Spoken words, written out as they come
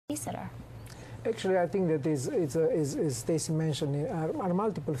obesity? Actually, I think that as Stacy mentioned, are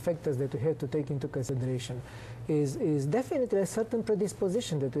multiple factors that we have to take into consideration. Is definitely a certain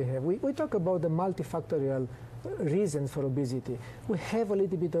predisposition that we have. We talk about the multifactorial reasons for obesity. We have a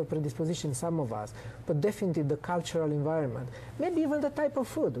little bit of predisposition, some of us, but definitely the cultural environment. Maybe even the type of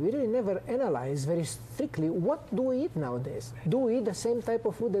food. We really never analyze very strictly what do we eat nowadays. Do we eat the same type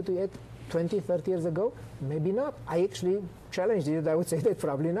of food that we ate 20, 30 years ago? Maybe not. I actually challenged it. I would say that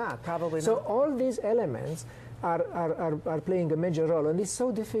probably not. Probably not. So all these elements are playing a major role, and it's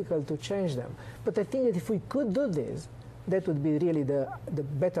so difficult to change them. But I think that if we could do this, that would be really the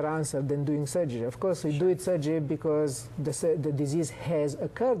better answer than doing surgery. Of course, we do it surgery because the disease has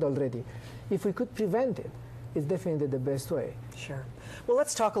occurred already. If we could prevent it, it's definitely the best way. Sure. Well,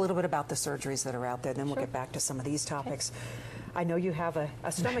 let's talk a little bit about the surgeries that are out there, and then we'll get back to some of these topics. I know you have a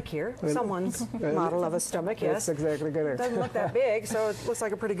stomach here, someone's model of a stomach, yes. That's exactly correct. It doesn't look that big, so it looks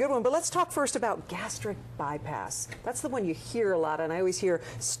like a pretty good one. But let's talk first about gastric bypass. That's the one you hear a lot, and I always hear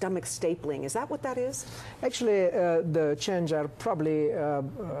stomach stapling. Is that what that is? Actually, the change are probably,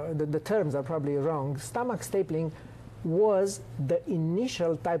 the terms are probably wrong. Stomach stapling was the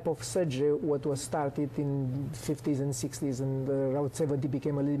initial type of surgery what was started in 50s and 60s, and around 70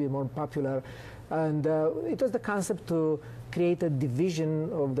 became a little bit more popular. And it was the concept to create a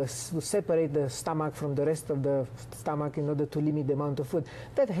division of to separate the stomach from the rest of the stomach in order to limit the amount of food.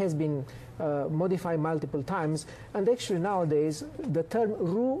 That has been modified multiple times, and actually nowadays the term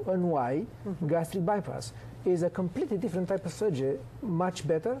Roux-en-Y, gastric bypass, is a completely different type of surgery, much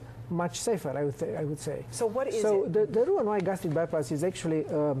better, much safer, I would say. So what is it? So the Roux-en-Y gastric bypass is actually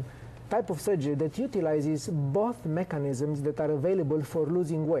type of surgery that utilizes both mechanisms that are available for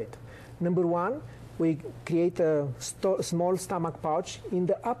losing weight. Number one, we create a small stomach pouch in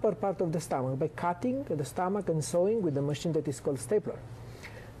the upper part of the stomach by cutting the stomach and sewing with a machine that is called stapler.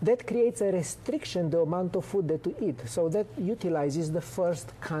 That creates a restriction the amount of food that we eat. So that utilizes the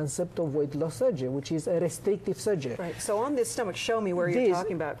first concept of weight loss surgery, which is a restrictive surgery. Right. So on this stomach, show me where you're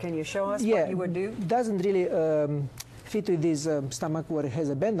talking about. Can you show us what you would do? Doesn't really fit with this stomach where it has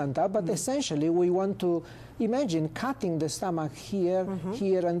a bend on top, but essentially we want to imagine cutting the stomach here,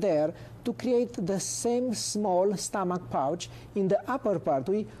 here and there to create the same small stomach pouch in the upper part.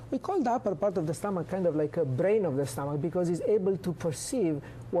 We call the upper part of the stomach kind of like a brain of the stomach because it's able to perceive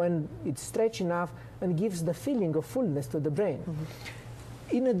when it's stretched enough and gives the feeling of fullness to the brain.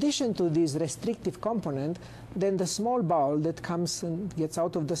 In addition to this restrictive component, then the small bowel that comes and gets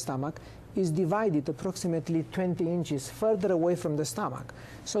out of the stomach is divided approximately 20 inches further away from the stomach.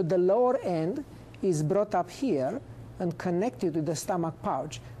 So the lower end is brought up here and connected to the stomach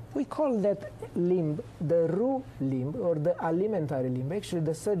pouch. We call that limb the Roux limb or the alimentary limb. Actually,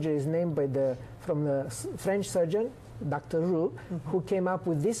 the surgery is named from the French surgeon, Dr.Doru, who came up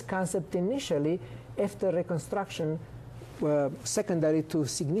with this concept initially after reconstruction secondary to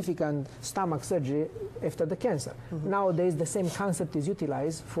significant stomach surgery after the cancer. Nowadays, the same concept is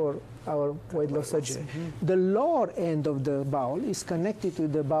utilized for our weight loss surgery. The lower end of the bowel is connected to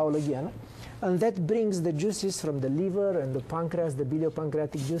the bowel again, and that brings the juices from the liver and the pancreas, the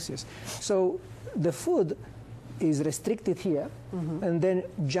biliopancreatic juices. So the food is restricted here and then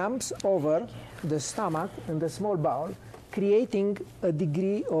jumps over the stomach and the small bowel, creating a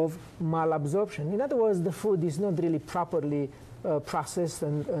degree of malabsorption. In other words, the food is not really properly processed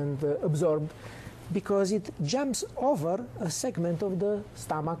and absorbed because it jumps over a segment of the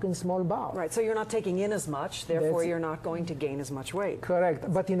stomach and small bowel. Right, so you're not taking in as much, therefore you're not going to gain as much weight.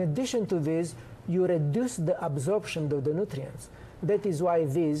 Correct, but in addition to this, you reduce the absorption of the nutrients. That is why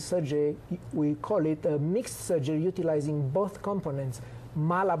this surgery, we call it a mixed surgery utilizing both components,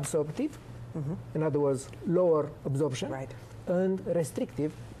 malabsorptive, in other words, lower absorption, and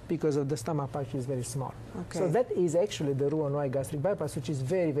restrictive because of the stomach pouch is very small. So that is actually the Roux-en-Y gastric bypass, which is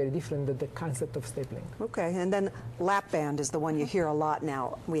very, very different than the concept of stapling. Okay, and then lap band is the one you hear a lot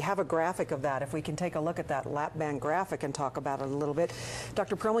now. We have a graphic of that. If we can take a look at that lap band graphic and talk about it a little bit.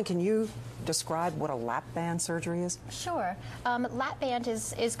 Dr. Perlman, can you describe what a lap band surgery is? Sure. Lap band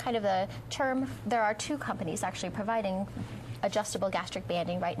is kind of the term. There are two companies actually providing adjustable gastric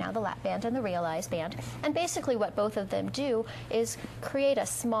banding right now, the lap band and the Realize band. And basically what both of them do is create a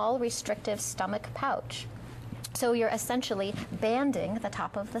small restrictive stomach pouch. So you're essentially banding the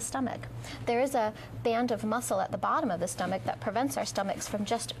top of the stomach. There is a band of muscle at the bottom of the stomach that prevents our stomachs from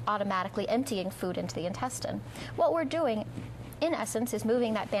just automatically emptying food into the intestine. What we're doing in essence is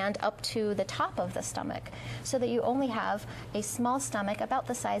moving that band up to the top of the stomach so that you only have a small stomach about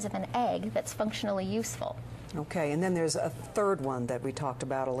the size of an egg that's functionally useful. Okay, and then there's a third one that we talked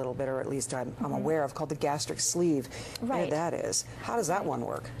about a little bit, or at least I'm aware of, called the gastric sleeve. Right. There that is. How does that one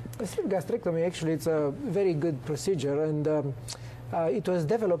work? The sleeve gastrectomy, actually, it's a very good procedure, and it was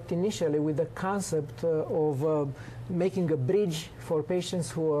developed initially with the concept of making a bridge for patients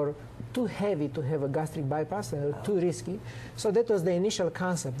who are too heavy to have a gastric bypass and too risky. So that was the initial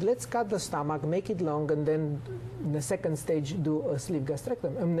concept. Let's cut the stomach, make it long, and then in the second stage do a sleeve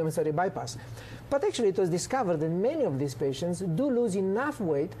gastrectomy, bypass. But actually it was discovered that many of these patients do lose enough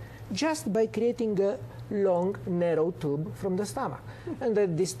weight just by creating a long, narrow tube from the stomach. And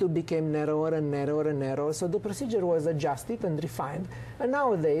then this tube became narrower and narrower and narrower. So the procedure was adjusted and refined. And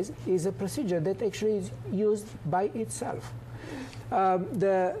nowadays is a procedure that actually is used by itself.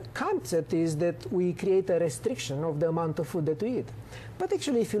 The concept is that we create a restriction of the amount of food that we eat. But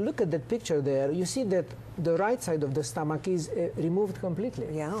actually, if you look at that picture there, you see that the right side of the stomach is removed completely.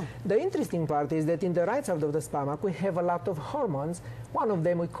 Yeah. The interesting part is that in the right side of the stomach, we have a lot of hormones. One of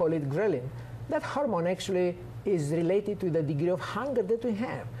them, we call it ghrelin. That hormone actually is related to the degree of hunger that we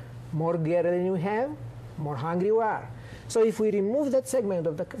have. More ghrelin you have, more hungry you are. So if we remove that segment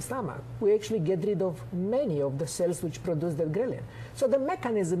of the stomach, we actually get rid of many of the cells which produce that ghrelin. So the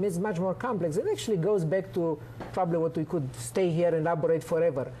mechanism is much more complex. It actually goes back to probably what we could stay here and elaborate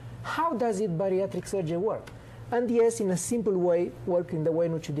forever. How does it bariatric surgery work? And yes, in a simple way, work in the way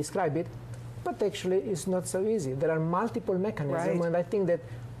in which you describe it, but actually it's not so easy. There are multiple mechanisms, Right. and I think that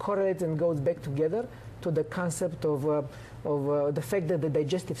correlates and goes back together to the concept of the fact that the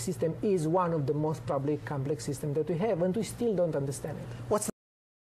digestive system is one of the most probably complex systems that we have, and we still don't understand it. What's